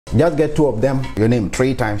Just get 2 of them, your name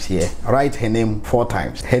 3 times here. Write her name 4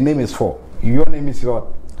 times. Her name is 4. Your name is what?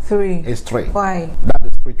 3. It's 3. Why? That's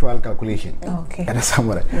the spiritual calculation. Okay. And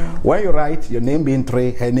somewhere. When you write your name being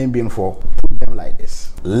 3, her name being 4, put them like this.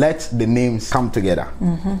 Let the names come together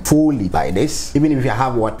fully like this. Even if you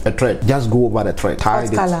have what? A thread, just go over the thread. Tie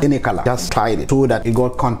it color? any color. Just tie it so that it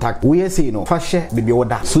got contact. We say first share the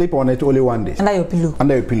order. Sleep on it only 1 day. Under your pillow.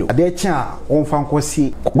 Under your pillow. There cha on fan ko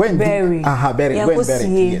see when bury. Bury. Yeah, When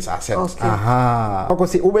bury. Yes, I said. Okay.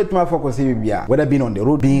 Because ubetuma focus bibia. Whether being on the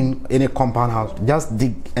road, being in a compound house, just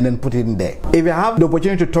dig and then put it in there. If you have the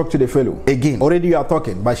opportunity to talk to the fellow again, already you are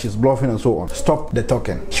talking, but she's bluffing and so on. Stop the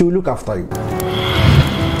talking. She will look after you.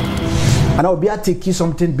 And I'll be able to take you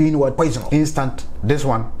something being what poison. Instant. This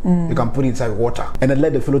one you can put inside water and then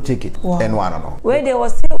let the fellow take it. Wow. And one no. Where they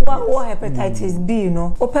was say what hepatitis B,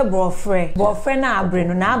 open boyfriend na abre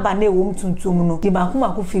na aba na ewom tuntum no. Di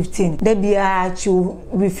maku 15. They be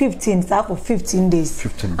with 15 start for 15 days.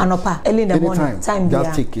 15 days. Anopa early in the morning time.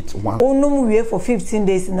 Just take it one. Onum we for 15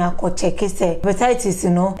 days na ko check say hepatitis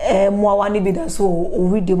mo wani bi da so o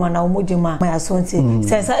wi di ma na omojima my asonti.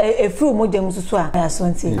 Sense e free omojam so a my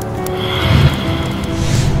asonti.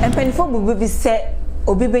 And penifo bubi say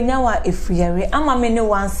obi benya wa efriare ama me ne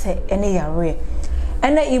wanse ene yare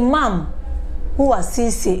ene imam who was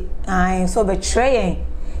sisi so be train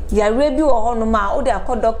yare bi wo ho no ma o de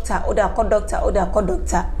akọ doctor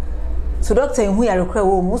so doctor hu yare kra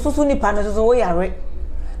wo mususu ni pa no so wo yare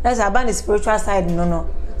that's about the spiritual side no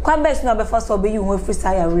kwa best no be first obi you hu free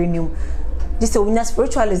side yare nim this we na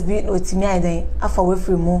spiritualist be no timi aden afa we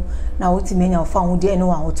free mu na wo timi nya fa ho de ene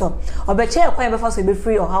wa ho to obeche kwan be fa so be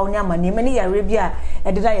free o ha onya mane mani yare bi a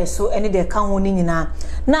ededa yeso ene de ka ho ni nyina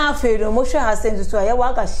na afa do mo hwe ha sense so ya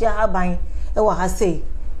wa ga hia haban e wa ha sei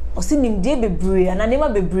o si nim de bebre ana nema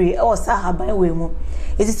bebre e o sa haban we mu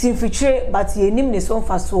etiti mfitire but ye nim ne so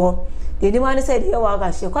mfa so ye nim ane say de wa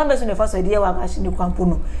ga hia kwan be so ne fa so de wa ga hia ni kwampo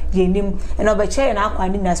no ye nim ene obeche na akwa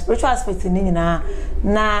ni na spiritual aspect ni nyina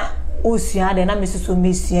na osia de na mesuso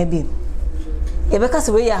mesia bi ebeka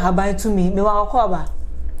se we ya Ahaban Tumi me wa akọ ba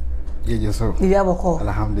ye so bi aboko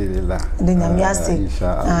alhamdulillah de nyam yase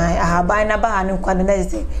Ahaban na ba han kwa na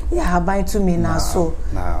se ya Ahaban Tumi na so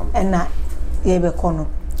na ye be kono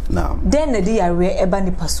now then na di yare eba ni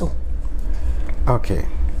paso. Okay,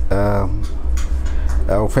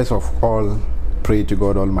 first of all, pray to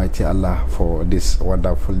God Almighty Allah for this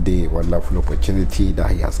wonderful day, wonderful opportunity that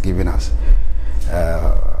He has given us.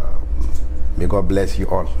 May God bless you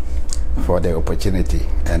all for the opportunity,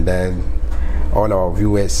 and then all our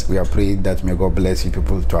viewers, we are praying that may God bless you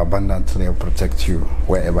people to abundantly protect you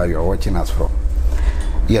wherever you are watching us from.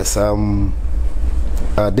 Yes,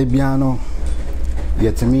 Debiano,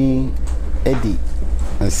 yet me, Eddie,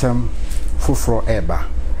 Nsem fufro eba,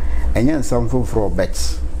 and yen some fufro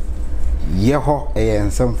bets. Yeho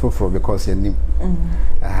and some fufro because you need.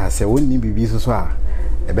 Say wouldn't be so.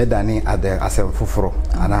 A better than other as a fufro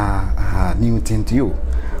and a new thing to you.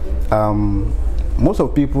 Most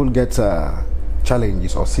of people get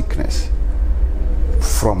challenges or sickness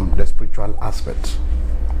from the spiritual aspect.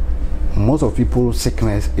 Most of people's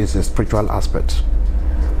sickness is a spiritual aspect.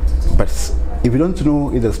 But if you don't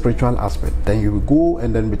know it's a spiritual aspect, then you will go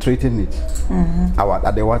and then be treating it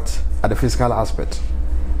at the physical aspect.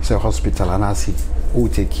 Say hospital and I see who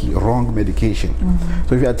take wrong medication.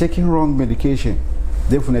 So if you are taking wrong medication,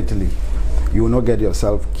 definitely you will not get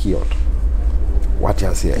yourself cured. What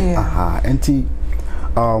you say? And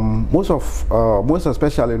most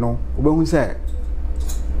especially, when we say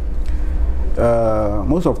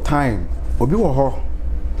most of time, obi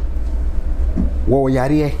wo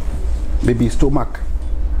yare maybe stomach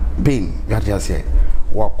pain. You just say,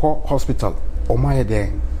 call hospital.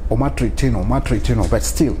 Treating, but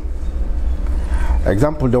still.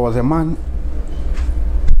 Example, there was a man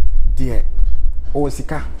there.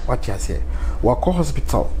 Osika, what you say? Wako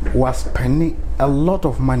hospital was spending a lot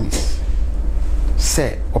of money.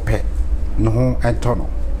 Say, ope, no, and tono.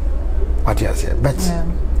 What you say? But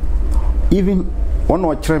even one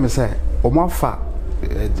or three me say, Omafa,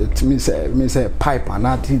 me say pipe and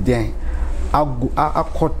that then I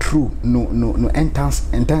cut through no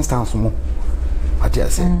intense more. What you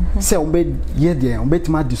say? Say, obey ye there, obey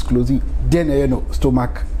my disclosing, then you know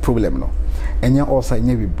stomach problem no, and you also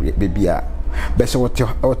baby. But so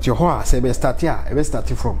what your horse say be start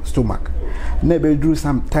from stomach. Never do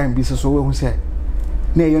some time be so we say.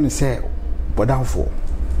 Ne you say but down for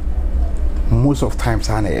most of times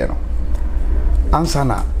answer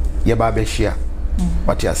na ye ba be share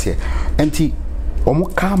what you say. Enti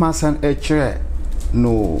omo kama san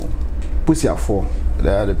no pussy for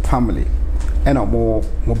the family and omo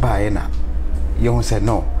buy na you say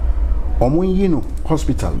no omo yi no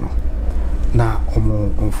hospital no na omo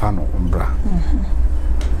mfano umbra.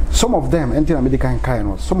 Some of them enter American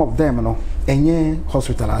kind, some of them no enye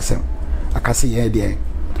hospital asem akase ye de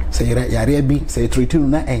say yare bi say treat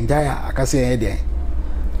na enjoy akase ye de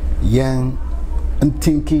yen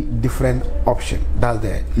thinking different option. That's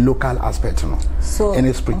the local aspect no. So and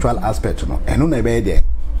the spiritual aspect no eno na be de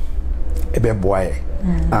ebe boy.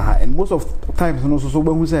 And most of times no so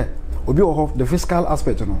when we say obi of the fiscal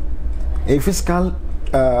aspect no a fiscal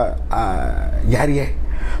yare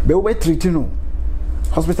be we treat no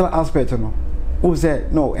hospital aspect no who say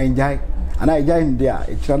no enjoy and I enjoy in there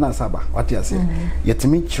chana saba what you say yet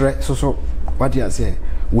me chre so what you say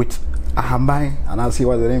with Ahaban and I see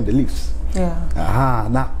what the name the leaves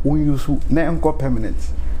na we use na enko permanent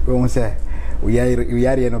when we say we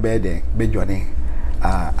are no bed be journey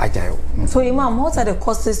agile. So Imam, what are the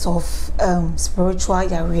causes of spiritual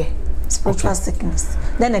yare, spiritual sickness?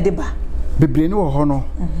 Then a deba bebre no ho no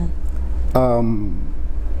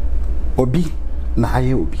obi na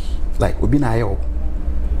aye obi like obi na aye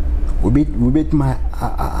obi my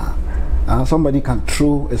somebody can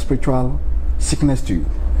throw a spiritual sickness to you.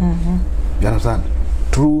 You understand?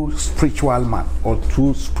 True spiritual man or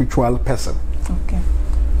true spiritual person. Okay.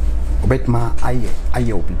 Obet ma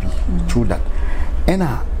aye obi through that. And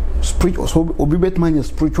spiritual so obi bet man your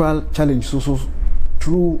spiritual challenge so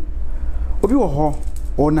through obi wo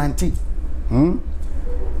or 90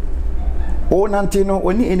 or 90 no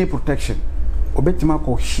only any protection obetima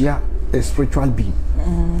ko share a spiritual being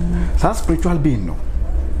so spiritual being no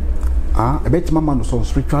obetima man some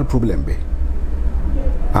spiritual problem be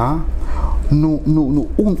no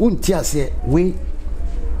untia say we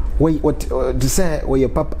what to say where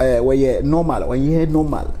papa where normal when you hear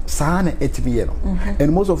normal sana etimi no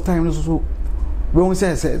and most of time so when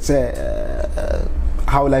say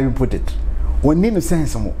how will I put it when need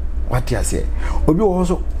sense mo what you say obi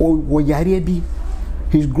also yare bi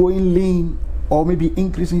he's growing lean or maybe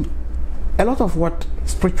increasing a lot of what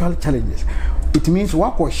spiritual challenges. It means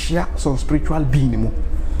what was share some spiritual being mo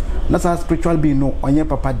that's a spiritual being no onye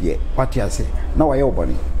papa de what you say now why your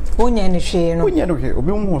body onya no hwe no onya no hwe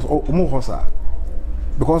obi mo hosa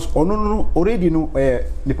because no already no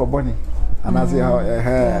nipa body and I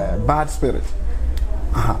say bad spirit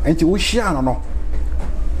and you share no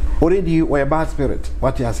already we a bad spirit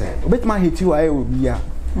what you say but man hit you I will be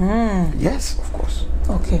yes of course.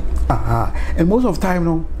 Okay. And most of time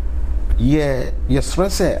no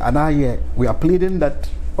stress and we are pleading that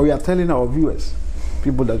or we are telling our viewers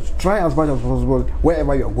people that try as much as possible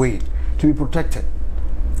wherever you are going to be protected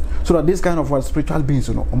so that this kind of what spiritual beings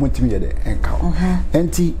you know encounter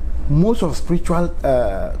and most of spiritual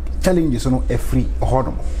challenges you know are free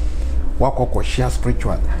or work share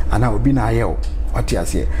spiritual and I will be na yell what you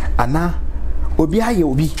say and now obi aye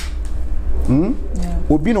obi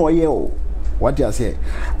obi no yell what you say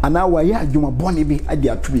and now why adwuma boni bi ade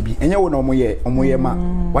atu bi enye wo na omoye ma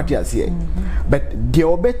what you say but the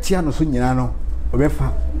obetia no so nyina no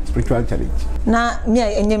obefa spiritual challenge na me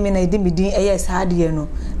enye me na idimidin yes hard ye no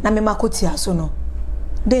na me makotia so no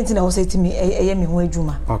denti na wo say timi eye me ho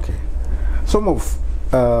adwuma. Okay, some of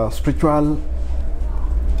spiritual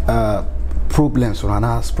problems or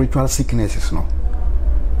na spiritual sicknesses no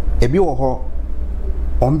ebi wo ho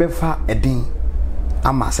ombefa edin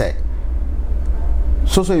ama say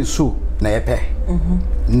so na yepe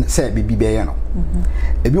say bibi be ye no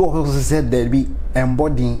ebi wo ho say there be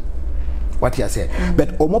embody what you say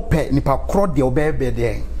but omo pe nipa kro de obebe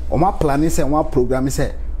de omo plan say one program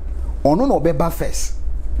say ono no obeba first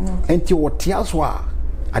enti wo tia so a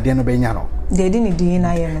ade no benya no de di ni din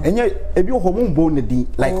na ye no enye ebi wo mo mbo ne din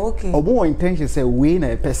like omo intention say we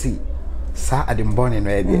na person sa ade mbo ne no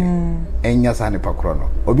e de enya sa nipa kro no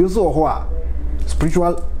obi so ho a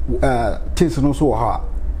spiritual things no so ho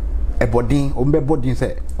a body ombe body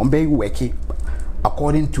say ombe work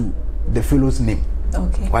according to the fellow's name.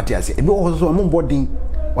 Okay. What you say? Ebi also am body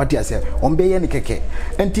what you say? Ombe ye ne keke.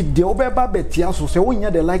 Enti de obeba betia so say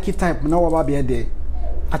wonya the like type na wa ba be de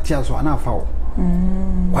atia so ana fa wo.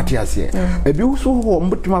 What you say? Ebi also ho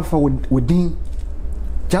mbutima fa within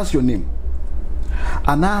just your name.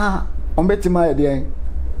 Ana ombetima ye de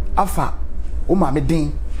afa o ma me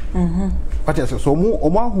din. What you say? So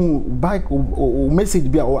omo bike o message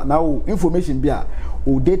bia o now information bia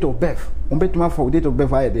o date of birth. Ombetima fa o date of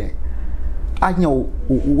birth aye de. Ayo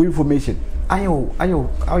information.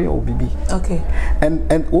 Ayo bibi. Okay.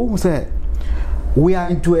 And who say we are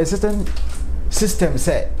into a certain system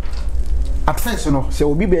say at first you know say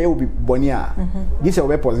obi be bonia. This is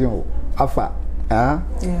we position afa. Yeah.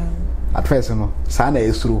 At first you know sana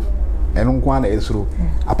esru.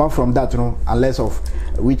 Apart from that you know unless of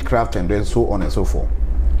witchcraft and then so on and so forth.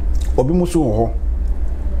 Obi muso ho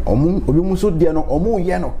obi muso de no omo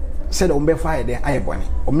ye no said ombe fire there aye boni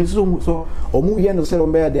omi so omo ye no said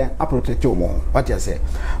ombe there a protect omo what you say.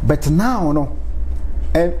 But now no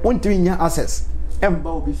and won't nya access emba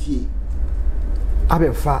obi fie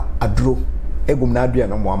abefa adro egum na adua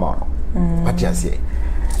no mo ama no what you say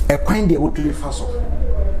e kwan de wotu fa so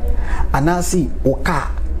anasi oka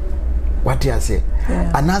what you say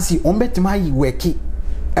anasi ombetima yi weki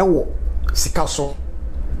ewo sika so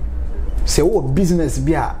se wo business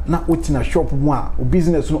bia na utina shop mu a o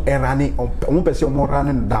business no erane on pese o mo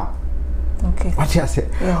rane down. Okay, what you say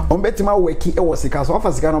ombetima weki ewo sika so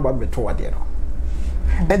afa sika no ba beto wade no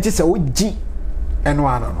enti se wo gi eno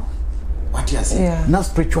ano no what you say na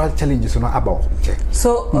spiritual challenges no about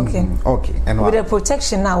so okay okay eno with the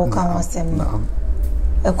protection now we can want them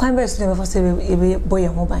a crime base never for say boy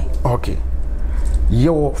mobile okay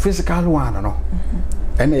your physical one no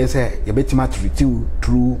and they say you betima treat you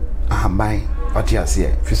through Ahaban what you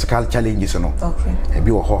say physical challenges no okay e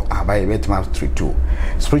bi wo ho Ahaban you betima treat you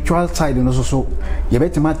spiritual side no so you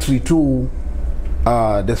betima treat you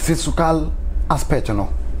the physical aspect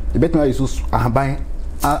no you betima use Ahaban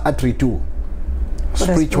a treat you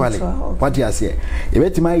spiritually what you say you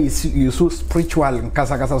betima use spiritual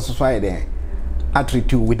kasa society a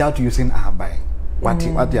treat you without using Ahaban what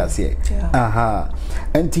you say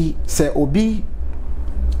anti say obi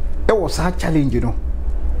it was a challenge, you know.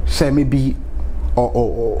 Say maybe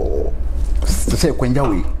or say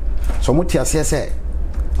kwenjawe. So much say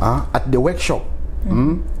at the workshop.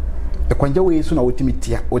 The kwenjawe so na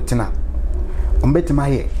otimitia otina. Ombetima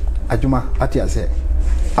ye adwuma atia say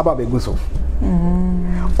aba be guso.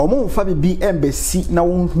 Omo fa bi embassy na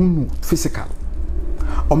won hunu physical.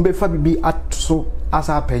 Ombe fa bi atso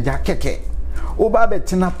asa peja keke. Oba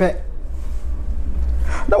betina pe.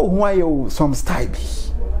 Na who ayo some style bi.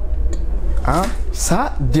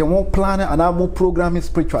 Sa they won't plan and I more programming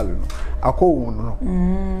spiritually. I call no.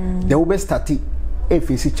 They will be starting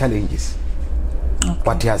Efie challenges.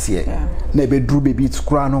 What you see, never drew baby it's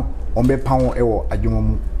crano on be pound ewo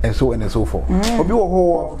adwumu and so on and so forth. Obi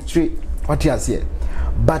wo street what you see.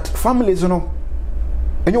 But families no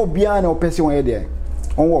and you be an person where there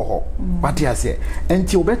on wo what you see.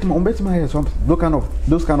 And you bet my some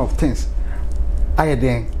those kind of things.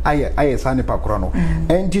 I sani pa krono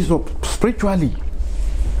and Jesus spiritually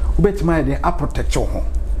ubet my dey a protection ho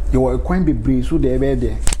you are quite be brave so there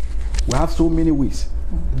we have so many ways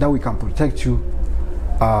that we can protect you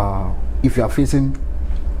if you are facing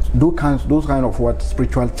those kind of what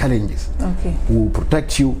spiritual challenges. Okay, we will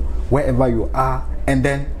protect you wherever you are, and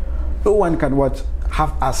then no one can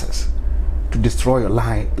have access to destroy your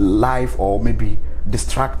life or maybe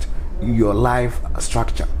distract your life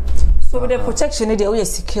structure. So with the protection, they are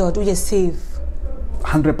secured, we are safe.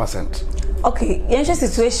 100%. Okay, in such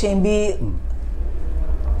situation be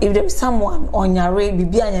if there is someone on your way,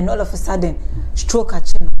 be and all of a sudden stroke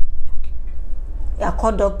at you. You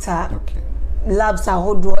call doctor. Okay. Labs are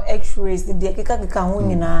hold door X-rays. The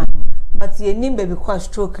kika but you name baby cause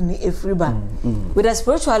stroke ni free bar. With a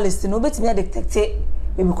spiritualist, no better me detect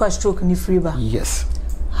baby cause stroke ni free bar. Yes.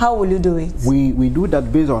 How will you do it? We do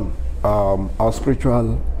that based on our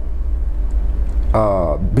spiritual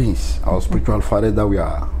beings, our spiritual fathers that we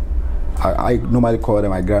are. I normally call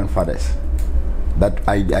them my grandfathers. That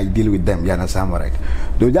I deal with them, you understand, right?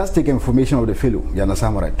 They will just take information of the fellow, you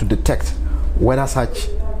understand, right, to detect whether such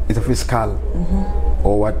is a physical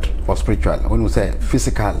or spiritual. When we say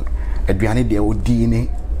physical, what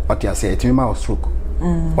you say, it's a stroke.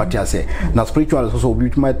 What you say. Now spiritual is also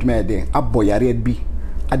we might make a boy be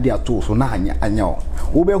at their tools so na anya.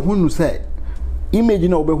 Obe who say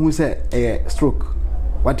imagine obe who say a stroke.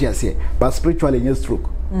 What you say, but spiritually a stroke.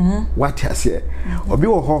 What you say. Obi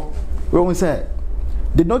wo when we say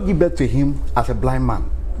did not give birth to him as a blind man.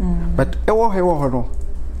 But ewo no.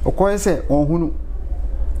 Okoye say onhunu.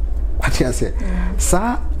 What you say.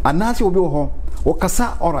 Sa anasi obi wo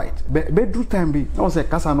okasa all right. Bedroom time be no say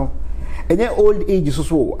kasa no. Enye old age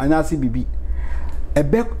so anasi bibi.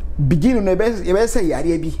 Ebe begin no ebe say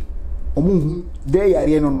yare bi. Omuhu de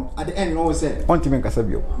yare no at the end no say ontimen kasa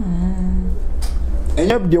bio.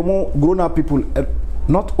 Enye the more grown up people,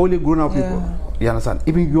 not only grown up people. You understand?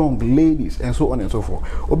 Even young ladies and so on and so forth.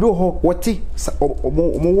 Obi ho wati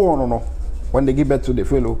no when they give birth to the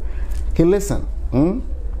fellow, he listen.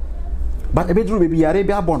 But a bedroom baby yare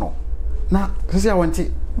be abono. Na sisi I want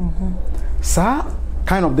it. Sa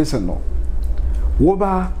kind of this no.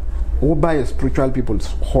 Woba spiritual people's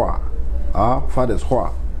hoa. Fathers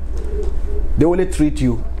hoa. They only treat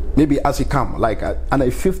you maybe as you come, like in a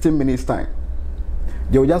 15 minutes time.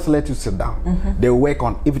 They will just let you sit down. They will work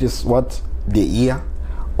on if it is what the ear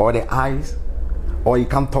or the eyes, or you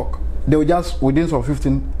can't talk. They will just within some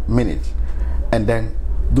 15 minutes, and then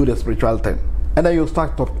do the spiritual thing, and then you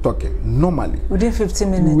start talking normally. Within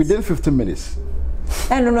 15 minutes. Within 15 minutes.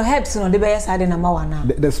 And no helps no the best side number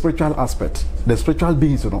one. The spiritual aspect, the spiritual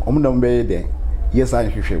beings, there. Yes, I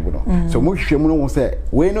am. So most will say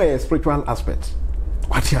we know a spiritual aspect.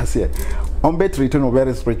 What you say? Better return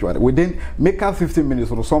very spiritual. Within make up 15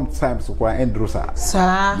 minutes or sometimes to end drusa.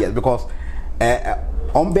 Sir. Yes, because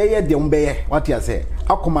what you say?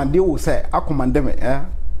 I command you say I command them.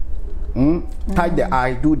 Touch the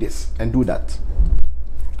eye, do this and do that.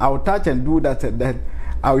 I will touch and do that, and then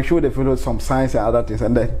I will show the fellows some signs and other things,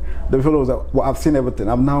 and then the fellows well, I've seen everything.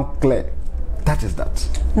 I'm now clear. That is that.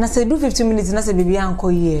 Na say do 15 minutes. Na say baby anko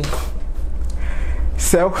here.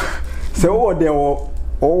 So what there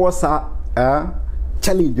was a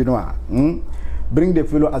challenge, you know. Bring the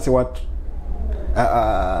fellow as what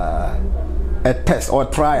a test or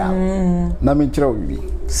trial. Na me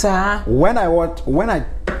sir. When I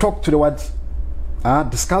talk to the what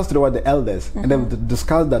discuss to the elders and they've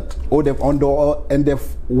discussed that and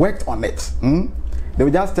they've worked on it. They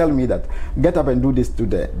will just tell me that get up and do this to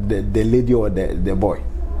the lady or the boy.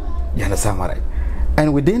 You understand what right?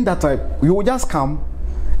 And within that time you will just come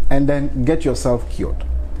and then get yourself cured.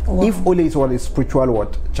 Wow. If only it's what is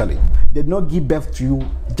spiritual challenge. They did not give birth to you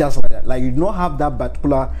just like that. Like you do not have that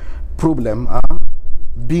particular problem,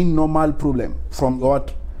 being normal problem from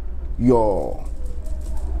what your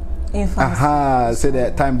say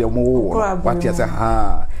the time the more what you say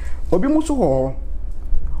obi musu ho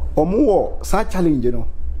omo such challenge, you know.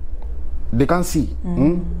 They can see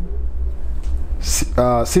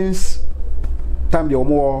since time the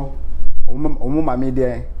omo mama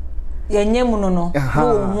there yenye mu no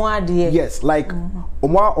omo ade. Yes, like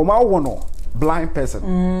omo wono blind person.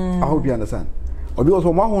 I hope you understand. Obi was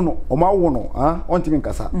omo wono on timi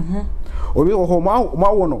nkasa. Obi omo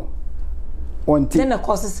wono then the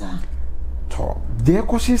causes are their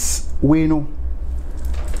causes we know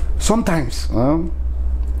sometimes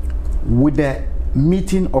with the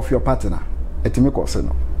meeting of your partner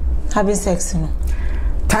having sex, you know.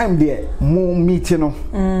 Time there more meeting, you know.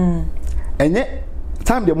 And yet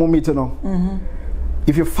time there more meeting, you know.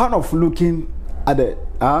 If you're fan of looking at the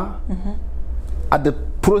at the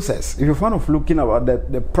process, if you're fan of looking about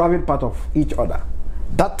the private part of each other,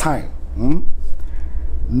 that time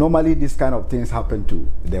normally these kind of things happen to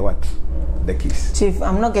the kiss. Chief,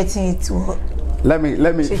 I'm not getting it to let me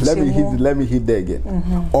hit there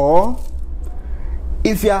again. Or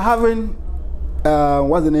if you are having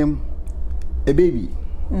what's the name, a baby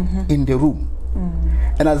in the room,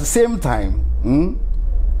 and at the same time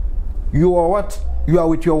you are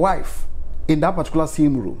with your wife in that particular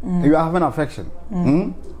same room, you are having affection,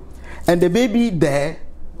 and the baby there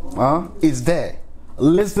is there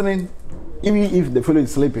listening. Even if the fellow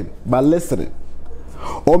is sleeping, but listening.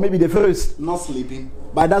 Or maybe the fellow is not sleeping,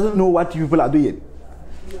 but doesn't know what you people are doing.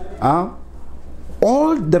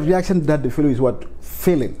 All the reaction that the fellow is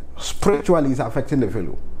feeling spiritually is affecting the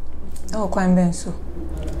fellow. Oh, quite so.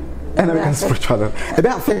 And I mean spiritually. It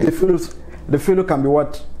affect the fellow can be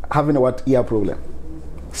having a ear problem.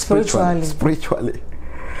 Spiritually.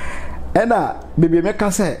 And baby make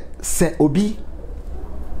say obi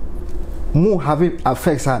more having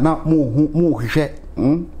effects are now more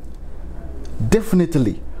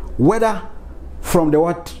definitely whether from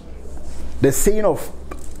the saying of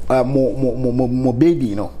more baby,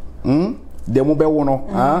 you know, the mobile one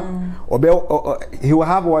or he will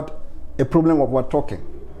have a problem of talking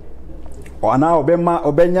or now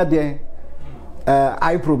obenya there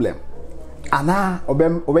eye problem and now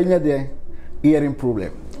obenya there hearing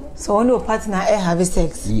problem. So when your partner have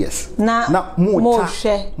sex, yes. Now more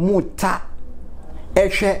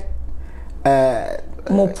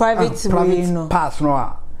private way, you know. Parts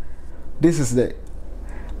no. This is the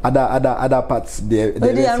other parts there.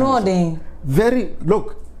 They are not very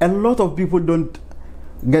look. A lot of people don't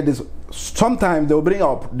get this. Sometimes they will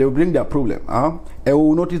bring their problem, and we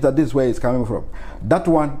will notice that this is where it's coming from. That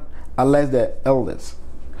one, unless the elders,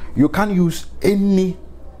 you can't use any.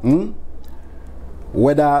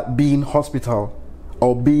 Whether being hospital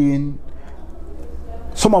or being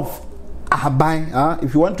some of Ahaban,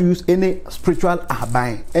 if you want to use any spiritual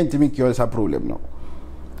Ahaban, and to make yours a problem, no.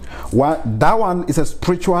 That one is a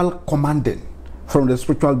spiritual commanding from the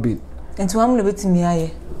spiritual being. And to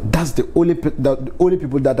that's the only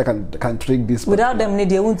people that can trick this. Without them,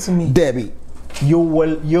 they won't to me. Debbie, you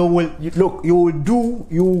will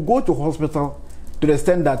go to hospital to the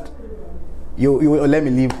extent that you let me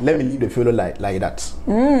leave the fellow like that.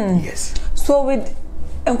 Yes. So with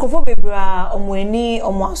enkofo bebra omweni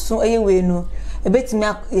omoaso eyewe no ebetimi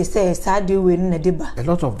say sade we no na deba. A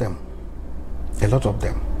lot of them.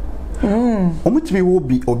 Omutimi wo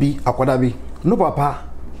bi obi akwada bi no papa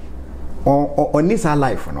on this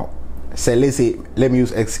life no. Say let's say let me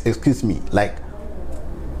use excuse me like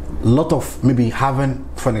lot of maybe having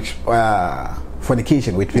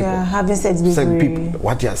fornication with people. Yeah, having sex with people.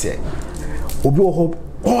 What you say? Obi hope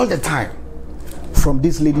all the time from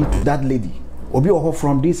this lady to that lady. Obi hope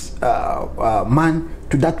from this man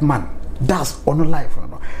to that man. That's on life.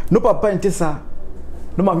 No papa entisa.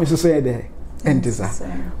 No mama so say there. Entisa.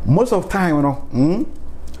 Most of time, you know,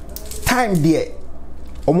 time there.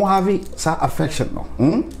 Omo have sa affection no.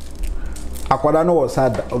 Akwada no was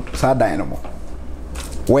sad dynamo.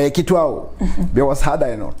 Where kitwa o. Be was hard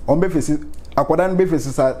dynamo. On be face akwada no be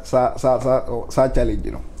face sa challenge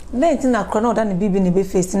you know. Then na krono da ne bibi ne be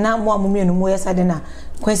face na mo amumi no mo yesade na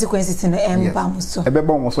consequences no emba mo so. Ebe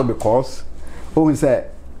bon mo so because o say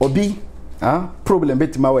obi problem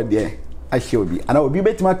betima we there ahia obi and obi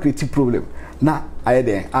betima create problem na aye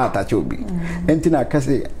there attach obi. Entina ka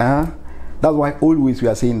say that's why always we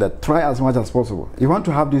are saying that try as much as possible. You want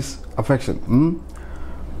to have this affection.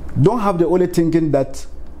 Don't have the only thinking that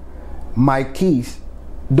my kids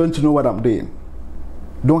don't know what I'm doing.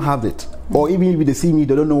 Don't have it. Or even if they see me,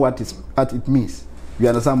 they don't know what it means. You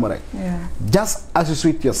understand what I? Yeah. Just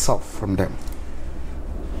associate yourself from them.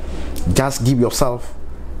 Just give yourself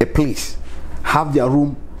a place. Have their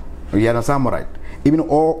room. You understand what I? Even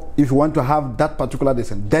or if you want to have that particular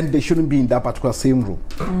lesson, then they shouldn't be in that particular same room.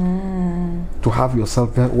 To have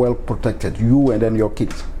yourself very well protected, you and then your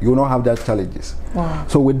kids. You will not have that challenges. Wow.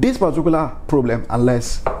 So with this particular problem,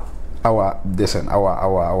 unless our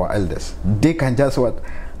elders, they can just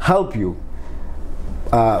help you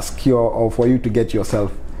cure or for you to get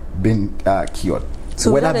yourself being cured.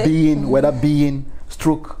 So whether being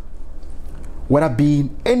stroke, whether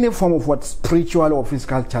being any form of spiritual or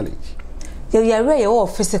physical challenge. You are very or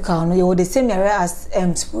physical, no, you the same area as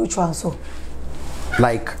spiritual so.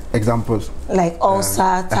 Like examples. Like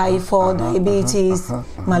ulcer, typhoid, diabetes,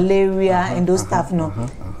 malaria, and those stuff. No,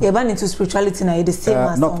 you're born into spirituality now. You're the same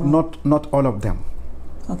as not all of them.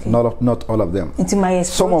 Okay. Not all of them. Into my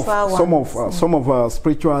some of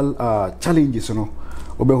spiritual challenges, you know.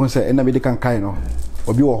 Obi who say ena medical kai no.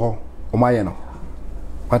 Obi wo ho omaye no.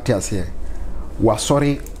 What you say? Wa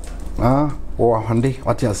sorry, or Honda,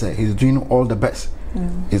 what you say? He's doing all the best.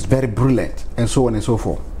 He's very brilliant, and so on and so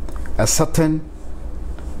forth. A certain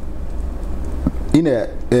in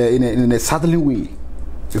a certain way,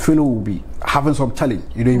 the fellow will be having some challenge.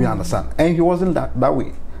 You don't even understand. And he wasn't that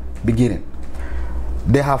way beginning.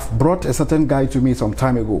 They have brought a certain guy to me some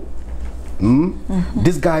time ago.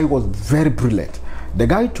 This guy was very brilliant. The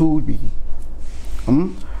guy told me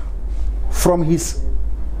from his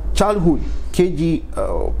childhood, KG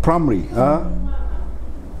primary,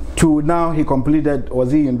 to now he completed,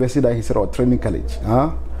 was he university that he said, or training college,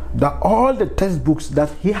 that all the textbooks that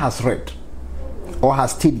he has read or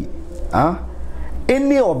has studied,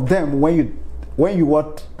 any of them when you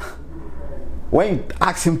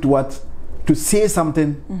ask him to say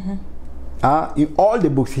something, in all the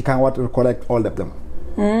books he can recollect all of them.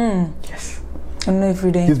 Yes. I know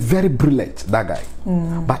every day. He's very brilliant, that guy.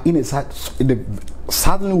 But in a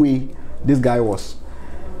certain way, this guy was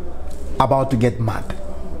about to get mad.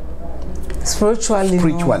 Spiritually.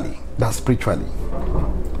 No? That's spiritually.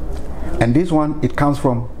 And this one, it comes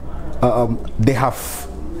from they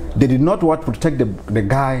did not want to protect the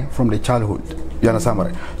guy from the childhood. You understand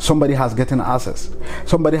what? Somebody has gotten access.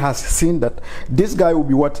 Somebody has seen that this guy will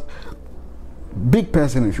be big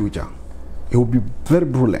person in future. He will be very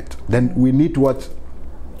brilliant. Then we need to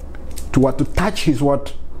touch his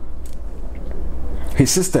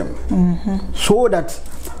system, so that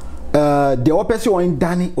the opposite in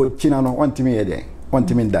Danny or Chinano want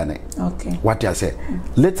to me Danny. Okay. What you say?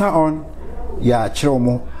 Later on, ya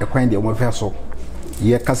chiromo e kwende o mofeso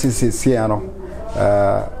ye kasisi siano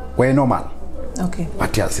we normal. Okay.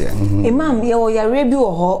 What you say? Imam ye o yare bi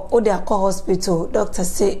wo ho o de akọ hospital doctor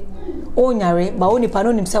say o nyare ba oni pa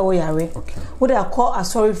no nim say o yare. Okay. O de akọ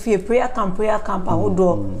asori fie prayer camp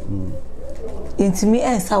ahodo intimi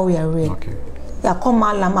ensa o yare. Okay. Ya come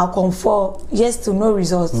alam akonfo yes to no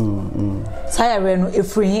results. Sayare no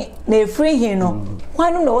efri hin no.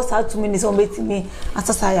 Why no know what to mean is on betimi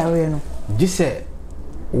asasa yare no. This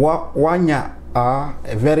wanya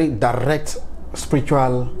a very direct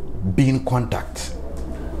spiritual being contact.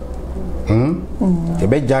 The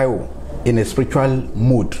bejayo in a spiritual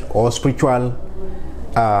mood or spiritual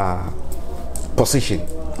position.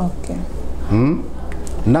 Okay.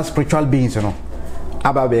 Not spiritual beings, you know.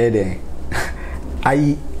 Ababede.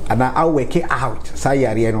 I work it out.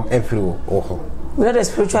 Say no every Where the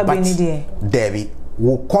spiritual being there. David,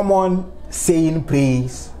 will common saying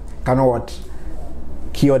praise cannot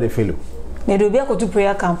cure the fellow. Maybe we go to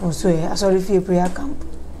prayer camp so sorry for prayer camp.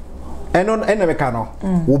 And on enemy cano.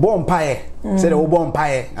 We born pie. Say we born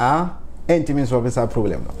pie. Intimate service a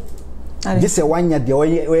problem. This is one year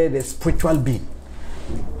where the spiritual being.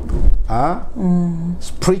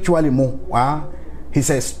 Spiritually more. He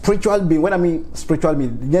says spiritual being. When I mean spiritual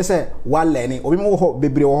being, yes, one learning. Or more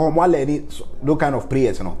baby or one learning. No kind of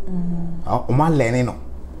prayers, no. One learning, no.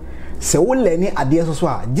 So one learning ideas as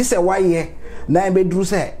well. This is why ye na bedru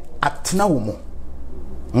say atena wo mo.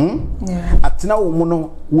 Atena wo mo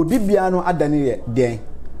no wo bibia no adane den.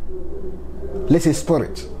 Let's say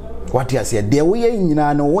spirit. What you say? The way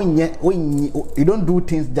you don't do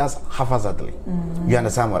things just haphazardly. You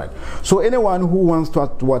understand what? So anyone who wants to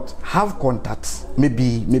have contacts,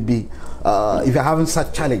 maybe if you're having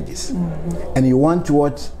such challenges, and you want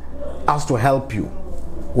us to help you,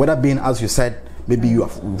 whether being as you said, maybe you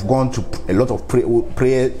have gone to a lot of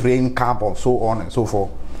praying camp or so on and so forth,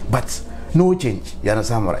 but no change. You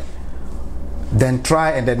understand what? Then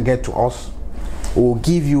try and then get to us. We'll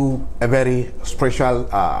give you a very spiritual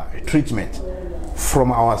treatment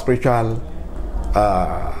from our spiritual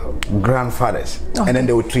grandfathers, and then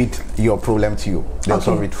they will treat your problem to you. They'll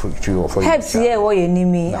solve it for you. Helps here what you need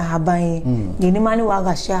me Ahaban. You need money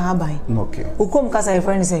waga share Ahaban. Okay. Ukom kasa your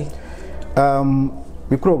friend say.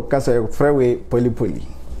 We crow kasa freeway poly.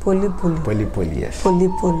 Yes. Poly.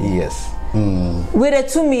 Yes. We the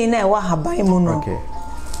 2 million wa Ahaban mo no. Okay.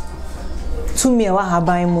 2 million wa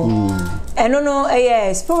Ahaban mo. And no,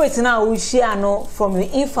 spirit now we share no from your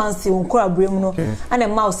infancy on Korabrem no, and a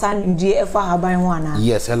mouse and Ahaban one.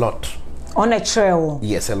 Yes, a lot. On a trail.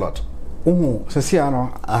 Yes, a lot. So see,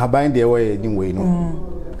 Ahaban the way anyway no.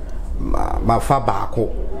 My fabako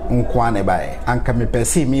unkwane by and can me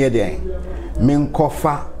perceive me again. Min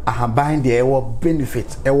kofa Ahaban the ewo benefit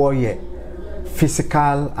ewo ye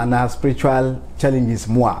physical and spiritual challenges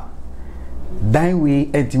more. Then we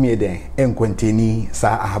intimidate and continue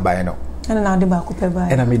sa Ahaban no. And now the back up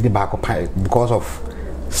and I made the back up because of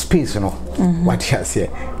space, you know. What you say?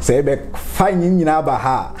 Say, be finding in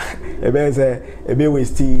Abaha, a be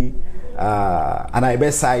wasty, and I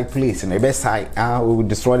best side place, and a best side, we will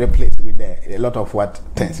destroy the place with a lot of what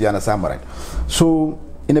things. You understand, right? So,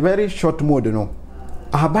 in a very short mode, you know,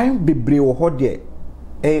 Ahaban be brave or hot there,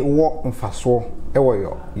 a walk on fast war,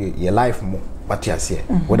 your life more. What you say?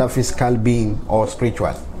 Whether physical being or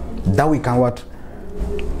spiritual, that we can what.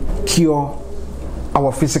 Cure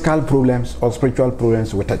our physical problems or spiritual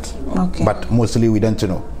problems with it. Okay. But mostly we don't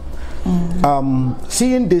know.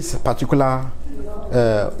 Seeing this particular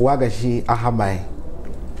wagashi Ahaban,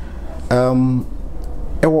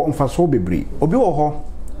 ewo mfaso bebre obi wo ho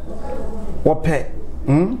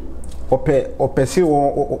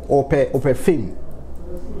ope fame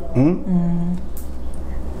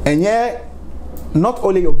and yeah, not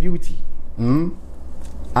only your beauty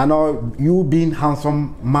I know you being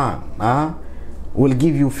handsome man will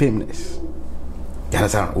give you fameness. You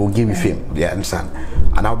understand? Will give you fame. You understand?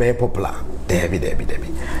 And I'll be popular. Debbie.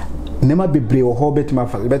 Never be brave or bet my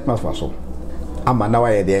faso. I'm now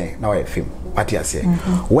I there, now I fame. What you say?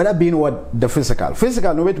 Whether being what the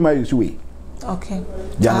physical no bet my use way. Okay.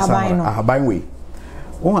 You understand? Ahaban way.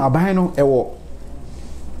 Oh, Ahaban no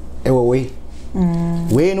ewo way.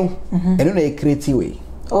 Way no. And no a creative way.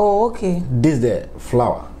 Oh, okay. This is the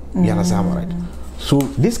flower. You understand, right? So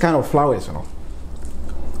this kind of flowers, you know.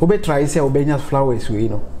 Obe try say obe nyas flowers, you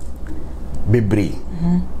know. Bebre.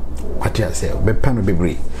 What you say? Obe pen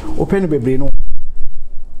bebre. Open bebre no.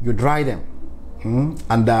 You dry them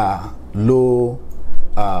under low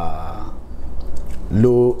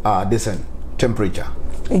temperature.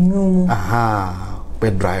 Be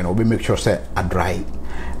dry no. Be make sure say a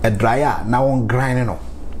dryer now on grinding no.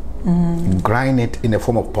 Grind it in the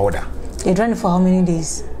form of powder. You dry it for how many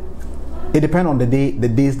days? It depends on the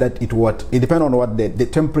days that it what. It depends on what the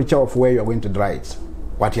temperature of where you are going to dry it.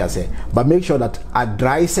 What you say, but make sure that a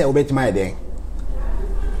dry cell bet my day.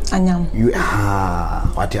 Anyam. You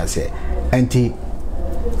what you say, anti.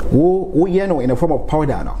 Wo you know in the form of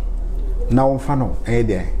powder no. Now fano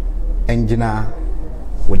there, engineer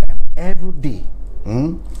with them every day.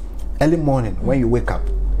 Early morning when you wake up,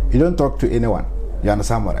 you don't talk to anyone. You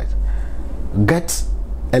understand what, right? Get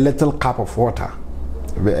a little cup of water,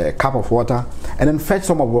 and then fetch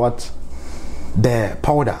some of what the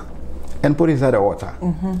powder and put inside the water.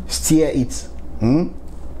 Stir it.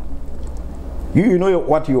 You know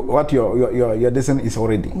what your decision is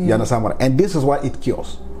already. You understand what? And this is what it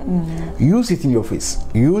cures. Use it in your face.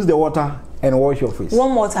 Use the water and wash your face.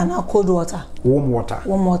 Warm water and cold water? Warm water.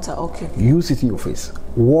 Warm water, okay. Use it in your face.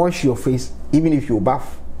 Wash your face, even if you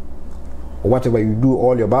bath or whatever you do,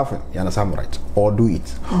 all your bathing. You understand, right? Or do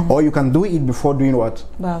it. Or you can do it before doing what?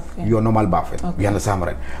 Bathing. Your normal bathing. Okay. You understand,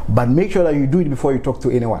 right? But make sure that you do it before you talk to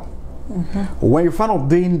anyone. When you find out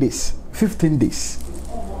doing this, 15 days,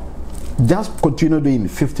 just continue doing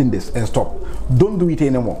 15 days and stop. Don't do it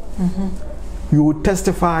anymore. You will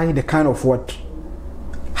testify the kind of what,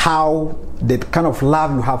 how, the kind of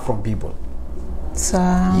love you have from people. So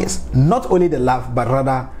Yes, not only the love, but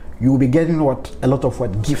rather you will be getting what, a lot of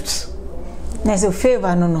what, gifts. there's a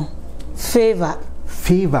favor, no. Favor.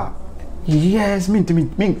 Favor. Yes, me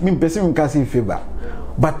person can say favor.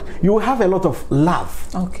 But you will have a lot of love.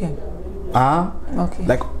 Okay. Okay.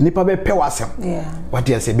 Like nipa be pe wasem. Yeah. What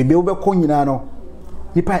you say? Bibi obe ko nyina no.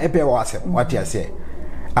 Nipa e pe wasem. What you say?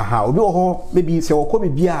 Obi ho maybe say okọ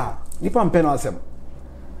bibia nipa mpe no wasem.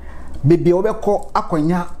 Bibi obe ko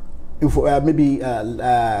akonya maybe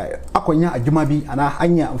akonya adwuma bi ana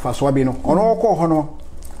anya mfaso bi no. Ono okọ ho no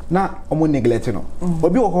na omo neglect no.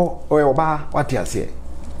 Obi ho oba what you say?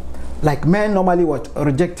 Like men normally what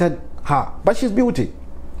rejected her, but she's beauty.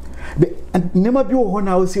 And never be one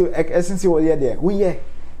house essence there.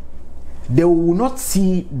 They will not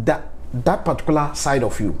see that particular side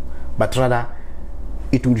of you, but rather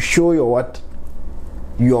it will show you what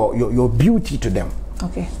your beauty to them.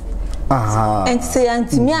 Okay. And say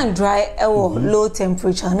me and dry low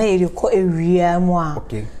temperature na you call area more.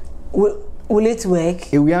 Okay. Will it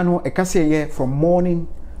work? Area no I can say here from morning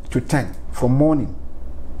to 10. From morning.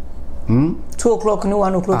 2 o'clock, no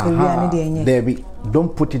 1 o'clock. There be.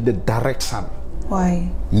 Don't put it the direct sun.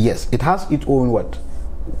 Why? Yes, it has its own what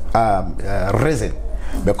reason,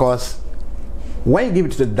 because when you give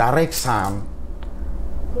it to the direct sun,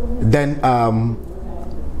 then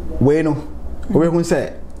we can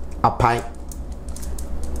say a pie.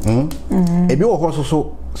 Ebi wo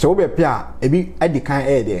hoso so we be pia ebi adi kan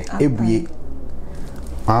air there ebuye.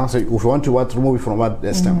 So if you want to what remove it from what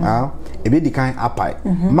this time, ebi di kan apai.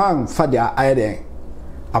 Man fa dia air there.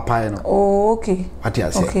 No. Oh, okay. What you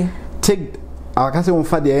say? Okay. Take I can say on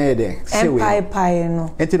fa there there. Say pie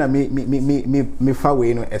no. Entina me fa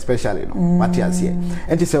we no especially no. What you say?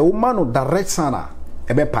 Enti say woman no direct sana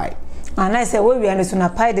ebe pie. And I say we and so na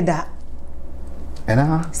pie de da.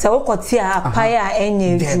 So we got here a pie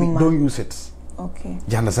enye juma. Don't use it. Okay.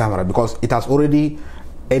 You understand, right? Because it has already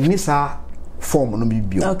a nisa form no be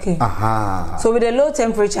bio. Okay. So with the low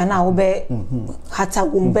temperature now we be hata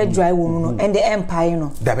we be dry we no and the empire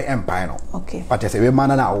no. There be empire no. Okay. But you say we man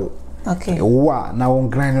na okay. Now on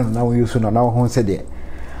grind no now use no now on say there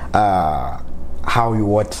how you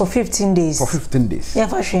what for 15 days. For 15 days. Yeah,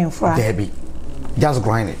 for shame for. There be. Just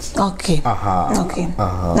grind it. Okay. Okay.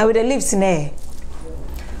 Now with the leaves in there.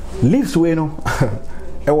 Leaves we no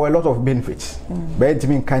there were a lot of benefits. But it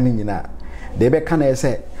mean kind nyina. They be kind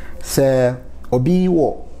say obi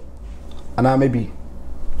wo and maybe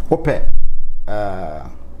ope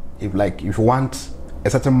if you want a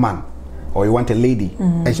certain man or you want a lady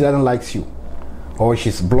and she doesn't like you or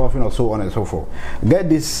she's bluffing or so on and so forth, get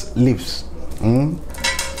these leaves.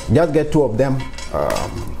 Just get two of them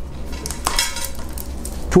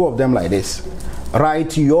like this.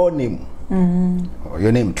 Write your name.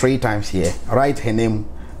 Your name 3 times here. Write her name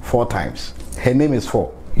 4 times. Her name is 4.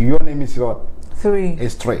 Your name is what? 3.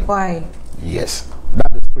 It's 3. Why? Yes.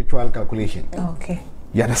 That's the spiritual calculation. Okay.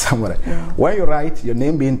 You understand what? When you write your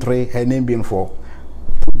name being 3, her name being 4,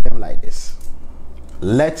 put them like this.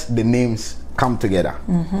 Let the names come together.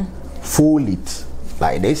 Fold it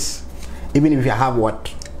like this. Even if you have what?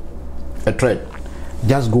 A thread.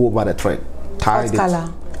 Just go over the thread. Tie it. Color?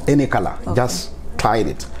 Any color. Okay. Just tie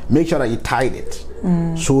it. Make sure that you tied it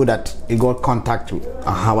so that it got contact with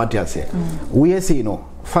what you say. We say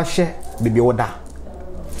fashe baby order.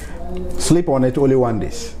 Sleep on it only 1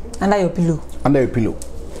 day. Under your pillow. Under your pillow.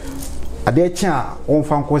 Ade cha on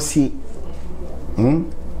fan ko see.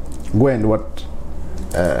 Go and what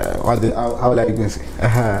how like you can say?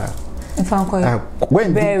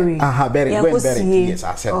 When bury. Bury. Yeah, Go and bury. Yes,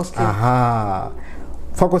 I said. Okay.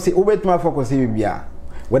 Focus ubetuma focus bibia.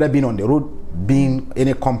 Whether being on the road, being in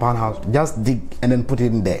a compound house, just dig and then put it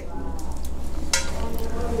in there.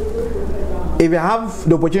 If you have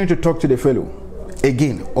the opportunity to talk to the fellow,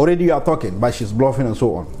 again, already you are talking, but she's bluffing and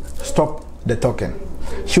so on. Stop the talking.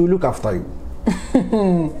 She will look after you. You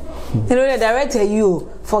know, the director you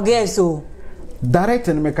forget so. Direct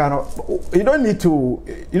and mechanical. You don't need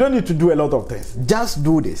to do a lot of things. Just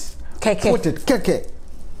do this. Keke. Put it keke.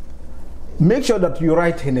 Make sure that you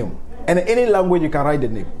write her name. And in any language you can write the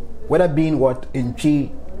name. Whether being what in Chi,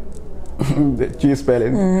 the Chi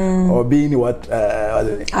spelling, or being what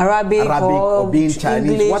Arabic or being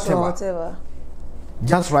Chinese, English whatever.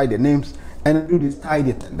 Just write the names and do this, hide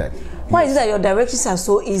it, and then. Why is it that your directions are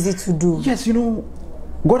so easy to do? Yes, you know,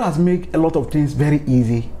 God has made a lot of things very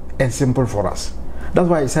easy and simple for us. That's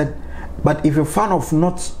why I said, but if you're a fan of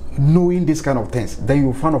not knowing these kind of things, then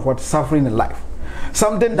you're a fan of what? Suffering in life.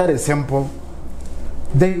 Something that is simple,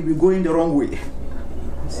 then you'll be going the wrong way.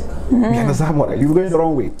 You understand what? You're going the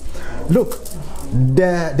wrong way. Look,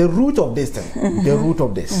 the root of this thing, the root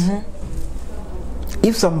of this.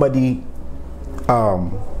 If somebody,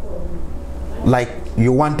 like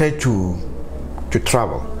you wanted to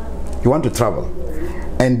travel, you want to travel,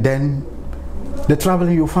 and then the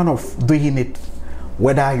traveling, you're fan of doing it,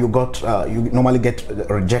 whether you got, you normally get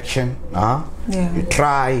rejection, you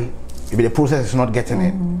try, if the process is not getting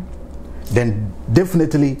it, then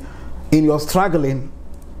definitely in your struggling,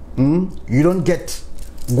 you don't get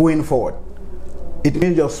going forward. It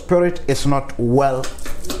means your spirit is not well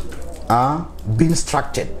being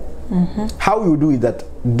structured. How you do is that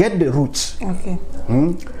get the roots. Okay.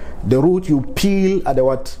 The root you peel at the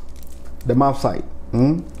what? The mouth side.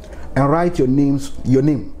 And write your names, your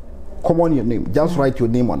name. Come on, your name. Just write your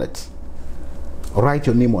name on it. Write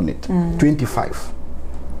your name on it. 25.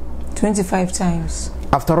 25 times.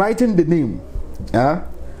 After writing the name,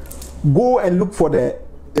 go and look for the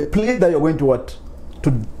place that you're going to what?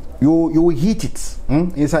 You will heat it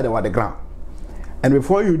inside the ground. And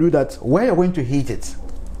before you do that, where you're going to heat it,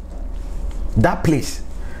 that place,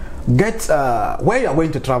 get where you're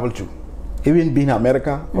going to travel to, even being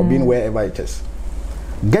America or being wherever it is.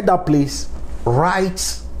 Get that place,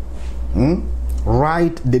 write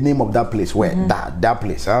the name of that place, where that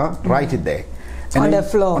place, write it there. And on the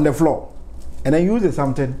floor. On the floor. And then use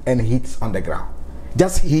something and heat on the ground.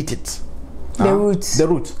 Just heat it. The roots. The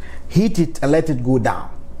roots. Heat it and let it go down.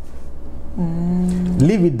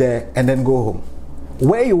 Leave it there and then go home.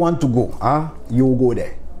 Where you want to go, you will go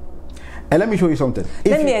there. And let me show you something.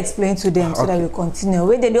 Let me explain to them so that we continue.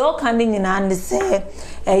 When they all coming in and say,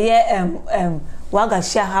 waga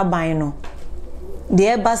Ahaban no. The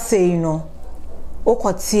eba say no.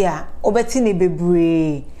 Okotia, obetini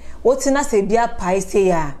bebre. Wotina se bia pai say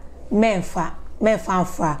ya menfa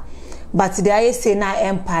mfa. But the aye say na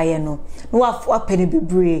empire no. No wapeni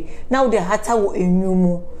bebre. Now the hata wo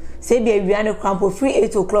enyumu. Say be awia ne crampo free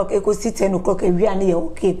 8 o'clock eko si 10 o'clock awia ne ye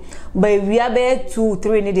okay. But awia be 2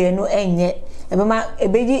 3 ne de no enye. Ebema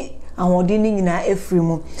ebeji ahodi ni nyina efri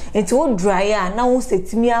mu. Enti wo dry a na wo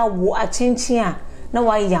setimi awo achinchin a na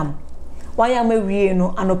wayam awie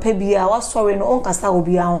no anopa bia wasori no onkasa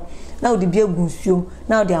obi a na odi bia gunsuom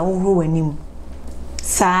na odi awohoro wanim.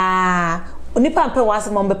 Sa onipa mpe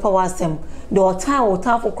wasem ombepe wasem de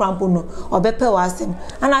otan for crampo no obepe wasem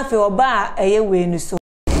ana afi oba eye we ni so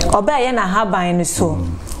oba ye na Ahaban ni so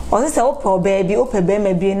o se ope oba bi ope be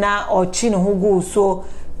ma bi na ochi no ho go so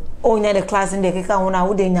onya the class in the keka ho na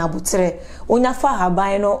wo de nya abutere onya fa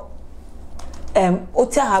Ahaban no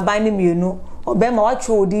oti Ahaban ni mienu oba ma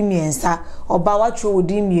watwe odi miensa oba watwe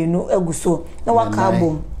odi mienu eguso na waka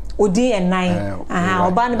bom odi enan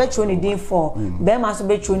oba no be twe ni din 4 be ma so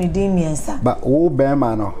be twe ni din miensa but wo be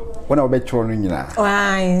ma no wona obe twe no nyina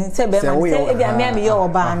se be ma se e bia me ye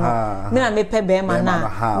oba no me na me pe be ma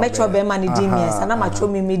na me twe be ma ni din miensa na ma twe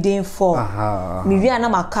mi din 4 mi wi na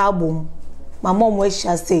maka bom ma mom wa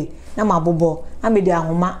hia se na ma bobo na me di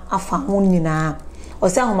ahoma afa ho nyina o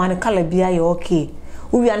se ahoma ne kala bia ye okay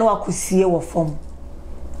uwi na wakosie wo fom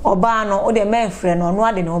oba no o de menfre no no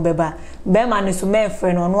ade ne ho beba be ma ne so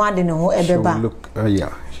menfre no no ade ne ho ebeba look yeah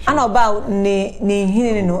ana oba ne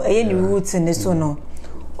hini no eye ni root ne so no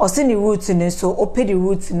o se ni root ne so o pe di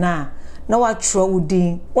root na watro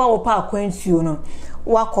wudin wa wo pa akwantuo no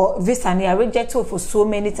wako visa ne reject for so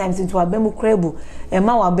many times into abemu krebu e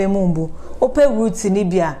ma wa abemu mbu o pe root ni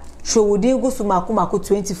bia tro wudin gusu mako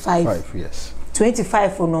 25 yes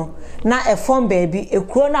 25 no na e form baby e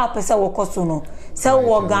kro na opese wo koso no se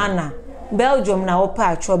wo Ghana Belgium na wo pa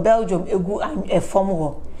atro Belgium egu e form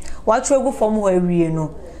ho watro egu form ho awie no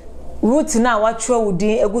root na watro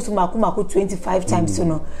wudin egu so mako 25 times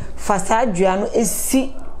no fasadua no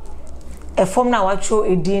esi e form na watro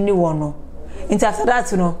edin ni wo no into after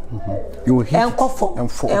that no you will hit enko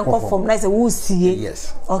form na say wo sie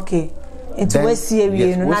yes okay into we sie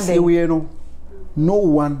wie no na then no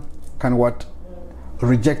one can what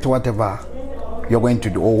reject whatever you're going to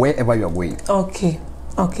do or wherever you're going. Okay.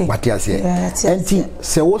 What you say? Enti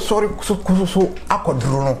se wo sorry so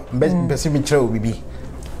akodru no besi mi kire obibi.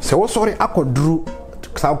 Se wo sorry akodru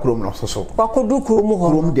sa krom no so. Akodru krom ho.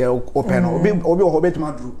 Krom de open no. Obi ho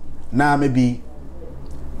betuma dru. Na maybe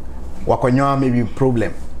wakonyo maybe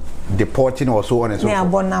problem. deporting or so on and so forth.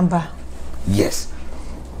 Abon number. Yes.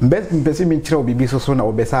 Best person me chira obibi so na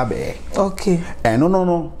obesa be. Okay.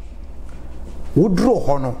 No. Wo draw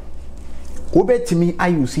hono. Wo betimi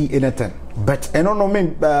you see anything. But no me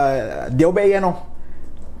the obey no.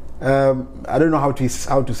 I don't know how to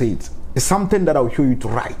say it. It's something that I'll show you to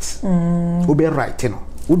write. Obe write, you know.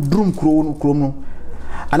 Wo drum kro no.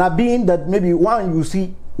 And I being that maybe one you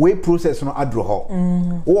see way process no adro ho.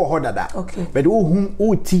 Wo ho dada. Okay. But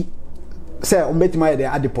who ti say obetima dey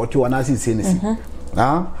add the port you and I say anything.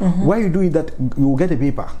 Why you do it that you will get a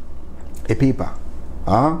paper,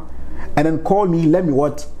 and then call me. Let me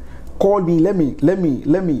what? Call me. Let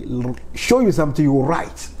me show you something you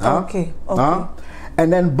write. Okay.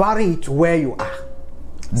 And then bury it where you are.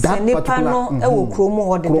 That particular.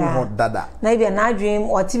 Dada. Na ibi na dream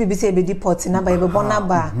or TBB say be deport number be born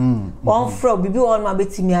number. One from bibi all ma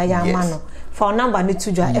betimi aya amano. For number ni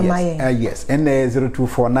tuja MIA. Yes. And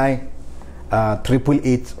 0249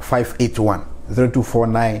 888 581.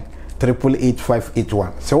 0249 888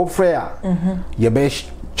 581. So prayer. Your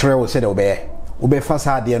best trail said obey. Ube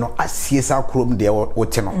fasa de no asiesa krom de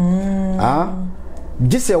wote no.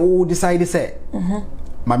 Just say who decide say.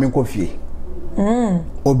 Mami nko fie.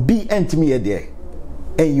 Obi entimi e de.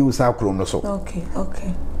 And you sa krom no so.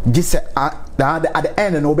 Okay. Just say at the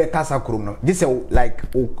end no be kasa krom no. Just say like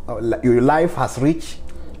your life has reached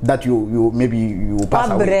that you maybe you pass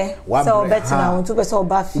away. So better now to be so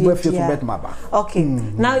bad. Okay.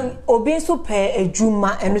 Now obi so pe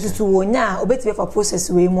ejuma eno so wonya obeti be for process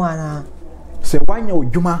we mu ana. Se wanya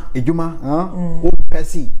ejuma o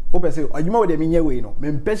pesi ejuma we de menye we no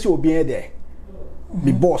me pesi obi e de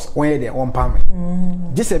me boss when de on pam me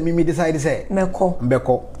just me decide say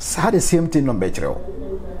mbeko sa the same thing no be kire o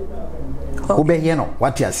obe ye no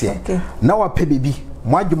what you say na wa pe bibi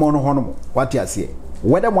mo adwuma no ho no what you say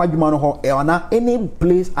whether mo adwuma no ho e ona any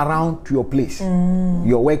place around your place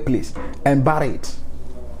your workplace and bury it.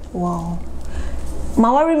 Wow.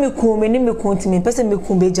 Ma worry me ku me ni me ku ntimi pese me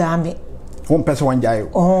ku be jame one person one jayo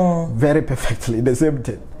very perfectly the same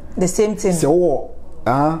thing so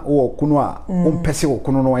kunwa pese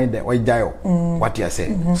kunu no inde o jayo what you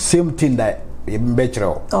say same thing that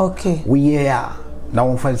mbechro okay we here na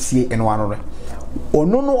won fancy en wano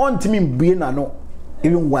ono no ontimi mbie na no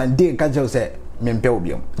even one day ka je say mempe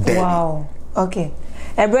obiam. Wow. Okay.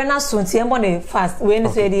 Ebrena sunti embo fast we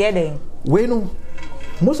no say the head. We no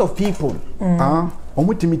most of people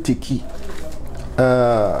omutimi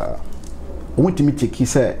teki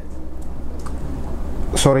say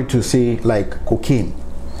sorry to say like cocaine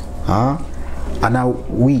and now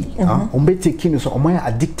we take so am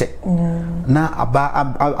addicted na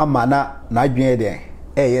amana na adwen de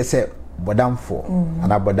yes bodam for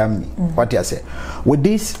and abodam ni what you say with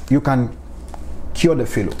this you can cure the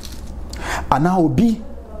fellow and now be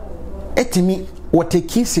etimi what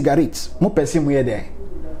take cigarettes mo person we there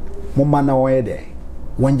mo mana we there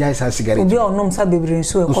one jai sa cigarette obi onom sa bebre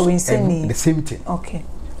so e ko Nsem the same thing. Okay.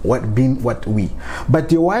 What we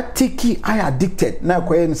but you are tiki I addicted now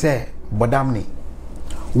ko yen say bodam ni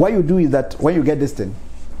what you do is that when you get this thing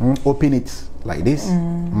open it like this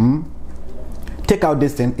take out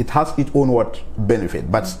this thing, it has its own what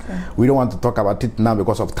benefit, but we don't want to talk about it now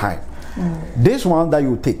because of time. This one that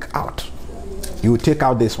you take out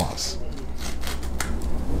these ones.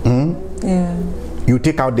 You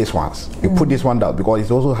take out these ones, you put this one down because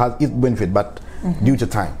it also has its benefit, but due to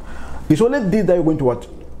time, it's only this that you're going to what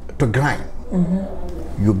to grind.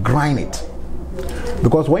 You grind it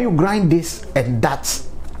because when you grind this and that's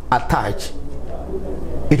attached,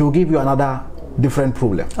 it will give you another different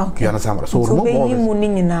problem. Okay. You understand? So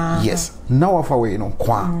yes. Now of away no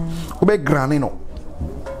kwa. Obe grani no.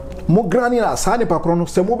 Mo grani la sane pa krono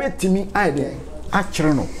se mo betimi aide a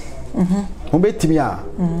kire no. Mo betimi a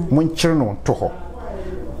mo nkire no to ho.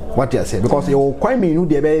 What you say because you kwai me nu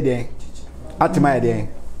de be de atima de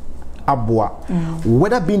aboa.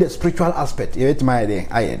 Whether being the spiritual aspect, you betimi de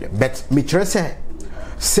aide. But me kire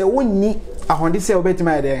se wonni ahonde se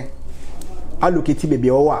obetima de allocate baby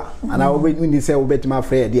owa and I will win this obetima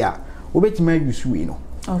friend dia obetima use we no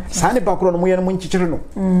sane bakro no mo yen mo nchichire no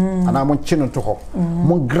and I mo chino to ho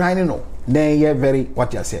mo grind no na ye very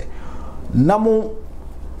what you say na mo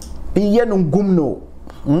ye no gum no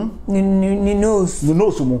ni nose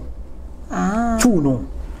mo two no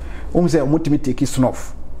say mo timi take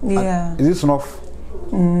snuff is it snuff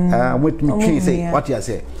mo timi say what you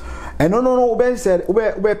say and no obe said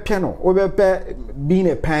obe piano obe being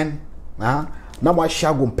a pen na mo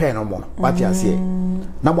shago pen no what you say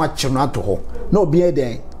na mo chiro to ho na obi e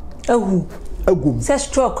den agum say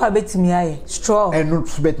straw kwa betimi aye straw eno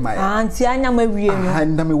so bet my anti anya ma wie no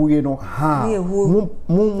anya ma wie no ha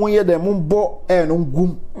mu ye de mu bo eno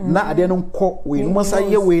ngum na ade no nko we no sa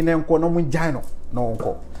ye we ne nko no mu jai no no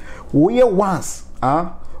nko we ye once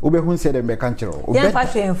obehun say dem be kan chiro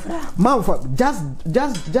man for just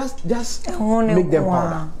make them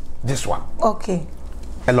powder this one okay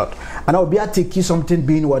a lot and I'll be taking something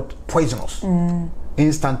being what poisonous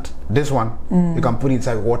instant this one you can put it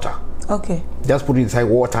inside water. Okay. Just put it inside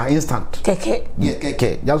water, instant. Keke. Yeah,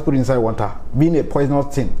 keke. Just put it inside water. Being a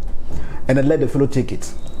poisonous thing, and then let the fellow take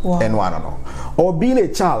it. Wow. And one no. Or being a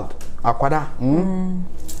child, akwada.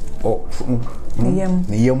 Or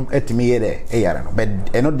niyem etimi yede eyara no. But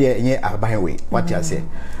eno de nye abahin way. What you say?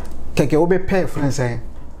 Keke obe pay friend say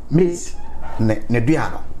meat ne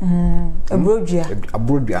duano.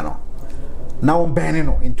 Abroduano. Now I'm burning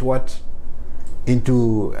no into what?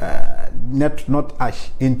 Into not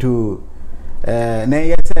ash into na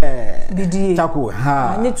yese chako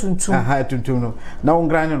ha tuntum no na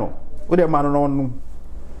ongrane no wo de ma no no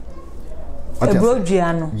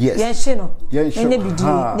ebrodua no yen hye no yen bidi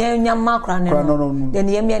yen nyamma kra ne no yen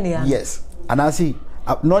yem ye ne ya yes and I see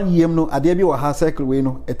not yem no ade bi wo ha cycle we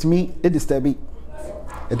no etimi disturb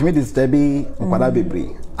nkwada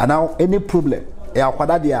bebre and now any problem e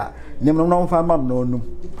akwada dia nim no fa ma no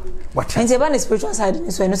what and the spiritual side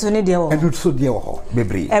so ne dey wo and so dey wo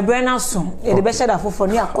bebre ebre na so e dey be shada fofo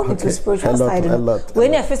ni according to spiritual side we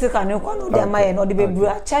na physical ne kwa no dey amaye no dey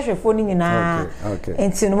bebre church fo ni nyina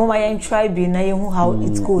enti no mama yen try be na yen how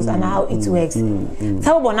it goes and how it works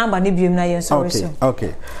tabo number ne biem na yen so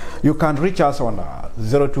okay you can reach us on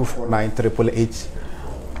 0249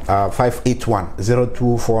 581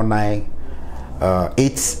 0249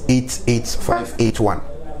 888 581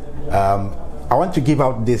 I want to give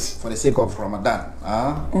out this for the sake of Ramadan,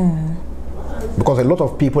 because a lot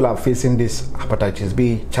of people are facing this hepatitis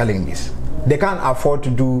B challenges. They can't afford to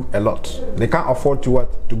do a lot. They can't afford to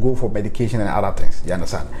go for medication and other things. You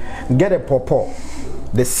understand? Get a pawpaw,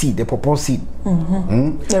 the seed, the pawpaw seed.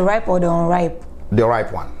 The ripe or the unripe? The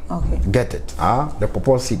ripe one. Okay. Get it. The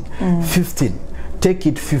pawpaw seed. 15. Take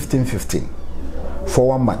it 15 for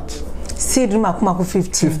 1 month. Seed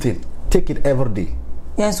 15. Take it every day.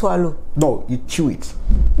 Yen swallow. No, you chew it.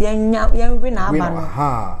 Yen win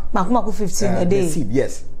Makumaku 15 a day. The seed,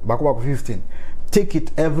 yes. Makumaku 15. Take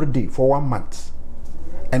it every day for 1 month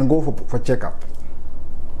and go for checkup.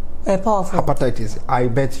 Powerful. Hepatitis, I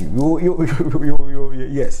bet you.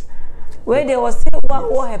 Yes. Where they was say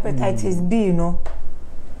what hepatitis B, you know.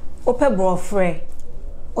 Ope bro free.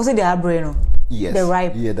 Also the abre no. Yes. The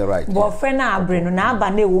ripe. Yeah, the right. But friend na abre no na aba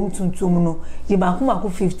na ewom tuntum no. Ye makumaku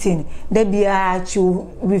 15. There be a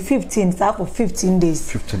be 15 start for 15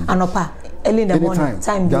 days. 15 Anopa early in the morning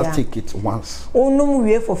time just take it once. Onum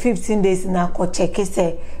we for 15 days na ko check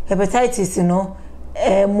say hepatitis no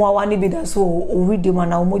mo wani bi da so o read man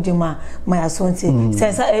na omojema my asonti.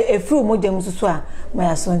 Sense e free omojema so a my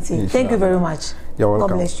asonti. Thank you very much. You're welcome.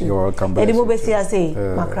 God bless you. You're welcome. Edimo be say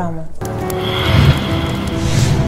makramo.